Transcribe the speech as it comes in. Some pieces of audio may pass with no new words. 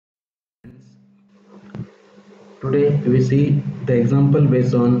Today we see the example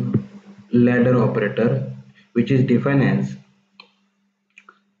based on ladder operator, which is defined as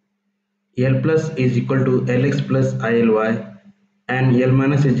L plus is equal to Lx plus ILy and L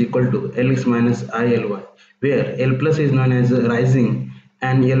minus is equal to Lx minus ILy, where L plus is known as a rising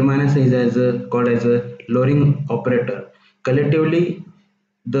and L minus is called as a lowering operator. Collectively,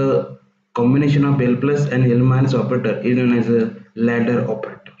 the combination of L plus and L minus operator is known as a ladder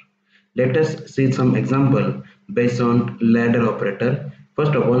operator. Let us see some example based on ladder operator.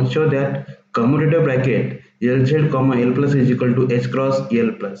 First of all, show that commutator bracket Lz, L plus is equal to H cross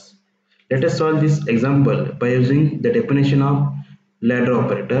L plus. Let us solve this example by using the definition of ladder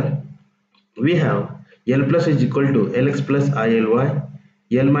operator. We have L plus is equal to Lx plus ILy,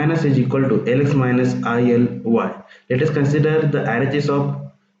 L minus is equal to Lx minus ILy. Let us consider the RHS of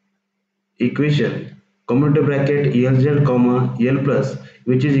equation commutator bracket Lz comma L plus,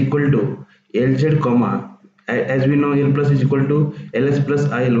 which is equal to Lz comma, as we know L plus is equal to Ls plus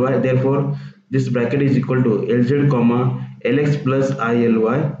ILy, therefore this bracket is equal to Lz comma Lx plus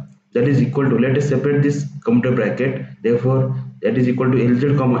ILy, that is equal to, let us separate this commutator bracket, therefore that is equal to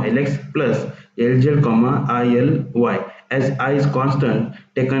Lz comma Lx plus Lz comma ILy, as I is constant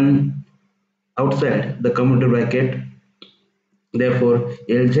taken outside the commutator bracket. Therefore,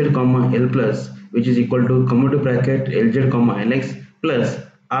 Lz comma L plus, which is equal to commutator bracket Lz comma Lx plus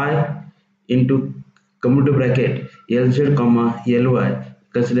I into commutator bracket Lz comma Ly,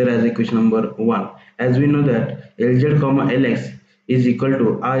 consider as equation number 1. As we know that Lz comma Lx is equal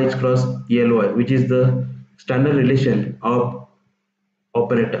to IH cross Ly, which is the standard relation of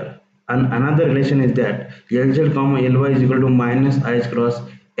operator. And another relation is that Lz comma Ly is equal to minus IH cross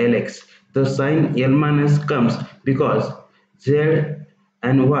Lx. The sign L minus comes because Z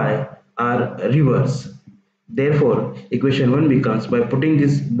and Y are reverse. Therefore, equation 1 becomes, by putting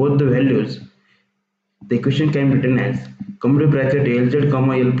this both the values, the equation can be written as commutator bracket Lz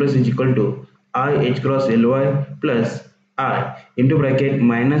comma L plus is equal to I H cross Ly plus I into bracket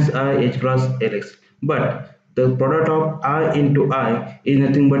minus I H cross Lx. But the product of I into I is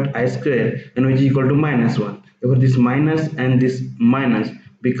nothing but I square, and which is equal to minus 1. Therefore, this minus and this minus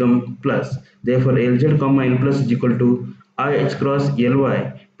become plus. Therefore, Lz comma L plus is equal to I H cross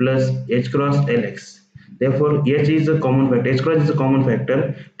Ly plus H cross Lx. Therefore, H is a common factor. H cross is a common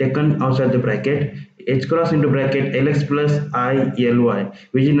factor taken outside the bracket. H cross into bracket Lx plus ILy,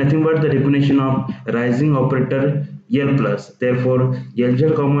 which is nothing but the definition of rising operator L plus. Therefore,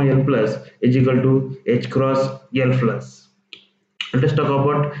 Lz comma L plus is equal to H cross L plus. Let us talk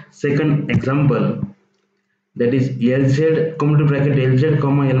about second example, that is Lz commutator bracket Lz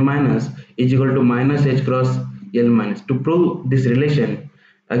comma L minus is equal to minus H cross L minus. To prove this relation,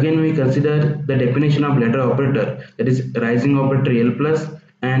 again we consider the definition of ladder operator, that is rising operator L plus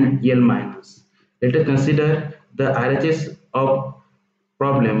and L minus. Let us consider the RHS of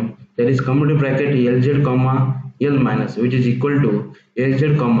problem, that is commutator bracket Lz comma L minus, which is equal to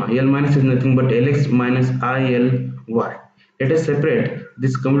Lz comma L minus is nothing but Lx minus ILy. Let us separate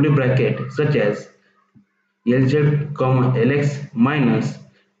this commutator bracket such as Lz comma Lx minus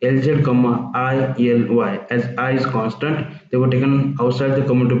Lz comma ILy, as I is constant, they were taken outside the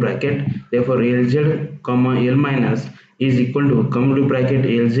commutator bracket. Therefore, Lz comma L minus is equal to commutator bracket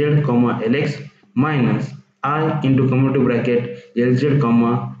Lz comma Lx minus I into commutator bracket Lz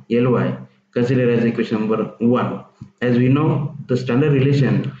comma Ly, consider as equation number 1. As we know the standard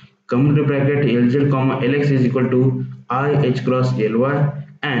relation, commutator bracket Lz comma Lx is equal to I H cross Ly,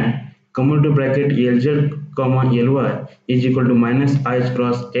 and commutator bracket Lz comma Ly is equal to minus IH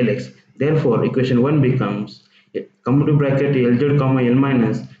cross Lx. Therefore, equation 1 becomes commutator bracket Lz comma L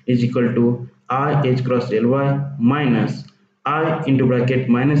minus is equal to IH cross Ly minus I into bracket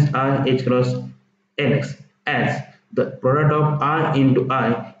minus IH cross Lx, as the product of I into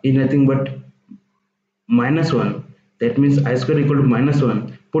I is nothing but minus 1. That means I square equal to minus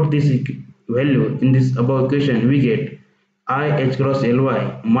 1. Put this value in this above equation, we get I H cross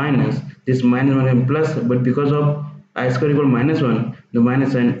Ly minus this minus 1 plus, but because of I square equal to minus 1, the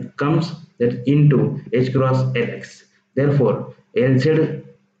minus sign comes, that into H cross Lx. Therefore, Lz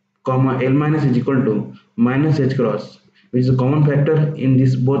comma L minus is equal to minus H cross, which is a common factor in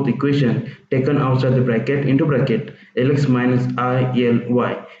this both equation taken outside the bracket, into bracket Lx minus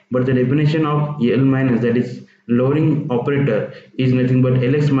ILy. But the definition of L minus, that is lowering operator, is nothing but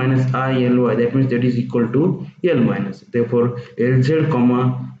Lx minus ILy, that means that is equal to L minus. Therefore, Lz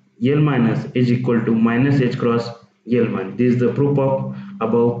comma L minus is equal to minus H cross L minus. This is the proof of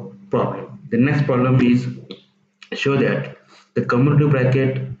above problem. The next problem is show that the commutator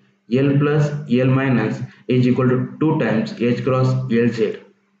bracket L plus L minus is equal to 2 times H cross Lz.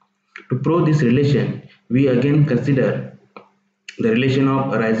 To prove this relation, we again consider the relation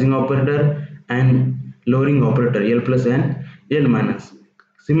of rising operator and lowering operator L plus and L minus.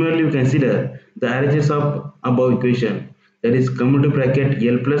 Similarly, we consider the RHS of above equation, that is commutative bracket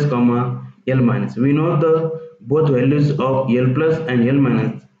L plus comma L minus. We know the both values of L plus and L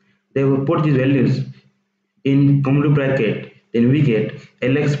minus. They will put these values in commutative bracket, then we get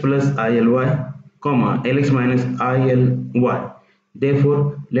Lx plus ILy comma Lx minus ILy.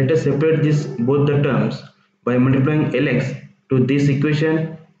 Therefore, let us separate this both the terms by multiplying Lx to this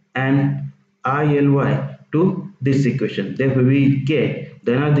equation and ILy to this equation. Therefore, we get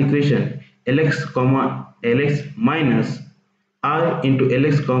the another equation Lx comma Lx minus I into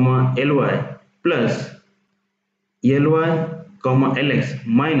Lx comma Ly plus Ly comma Lx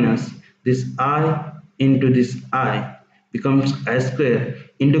minus this I into this I becomes I square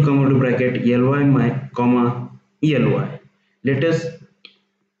into commutative bracket Ly comma Ly. Let us,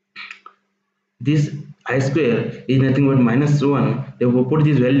 this I square is nothing but minus 1. Therefore, put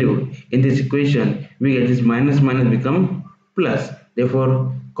this value in this equation. We get this minus minus become plus.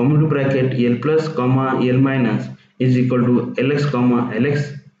 Therefore, commutative bracket L plus comma L minus is equal to Lx comma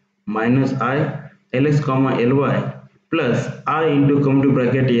Lx minus I Lx comma Ly plus I into commutative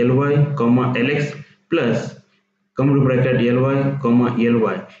bracket Ly comma Lx plus commutative bracket Ly comma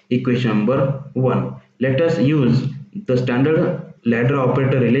Ly. Equation number 1. Let us use the standard ladder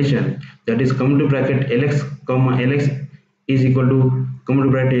operator relation, that is commutative bracket Lx comma Lx is equal to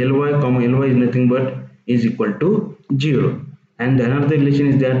commutative bracket Ly comma Ly is nothing but is equal to 0. And the another relation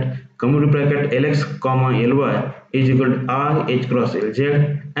is that commutative bracket Lx comma Ly is equal to I h cross Lz,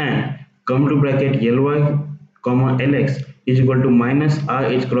 and commutative bracket Ly comma Lx is equal to minus I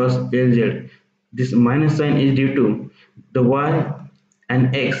h cross Lz. This minus sign is due to the y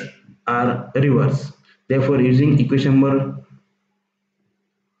and x are reverse. Therefore, using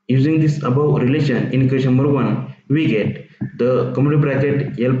this above relation in equation number 1, we get the commutative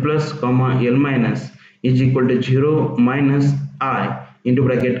bracket L plus comma L minus is equal to 0 minus I into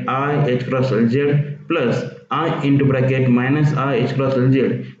bracket I h cross Lz plus I into bracket minus I h cross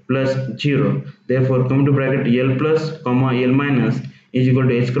Lz plus 0. Therefore, commutative bracket L plus comma L minus is equal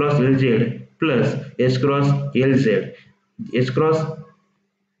to h cross Lz plus h cross Lz. H cross,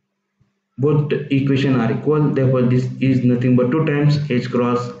 both equation are equal, therefore this is nothing but 2 times h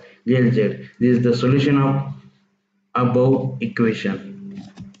cross Lz. This is the solution of above equation.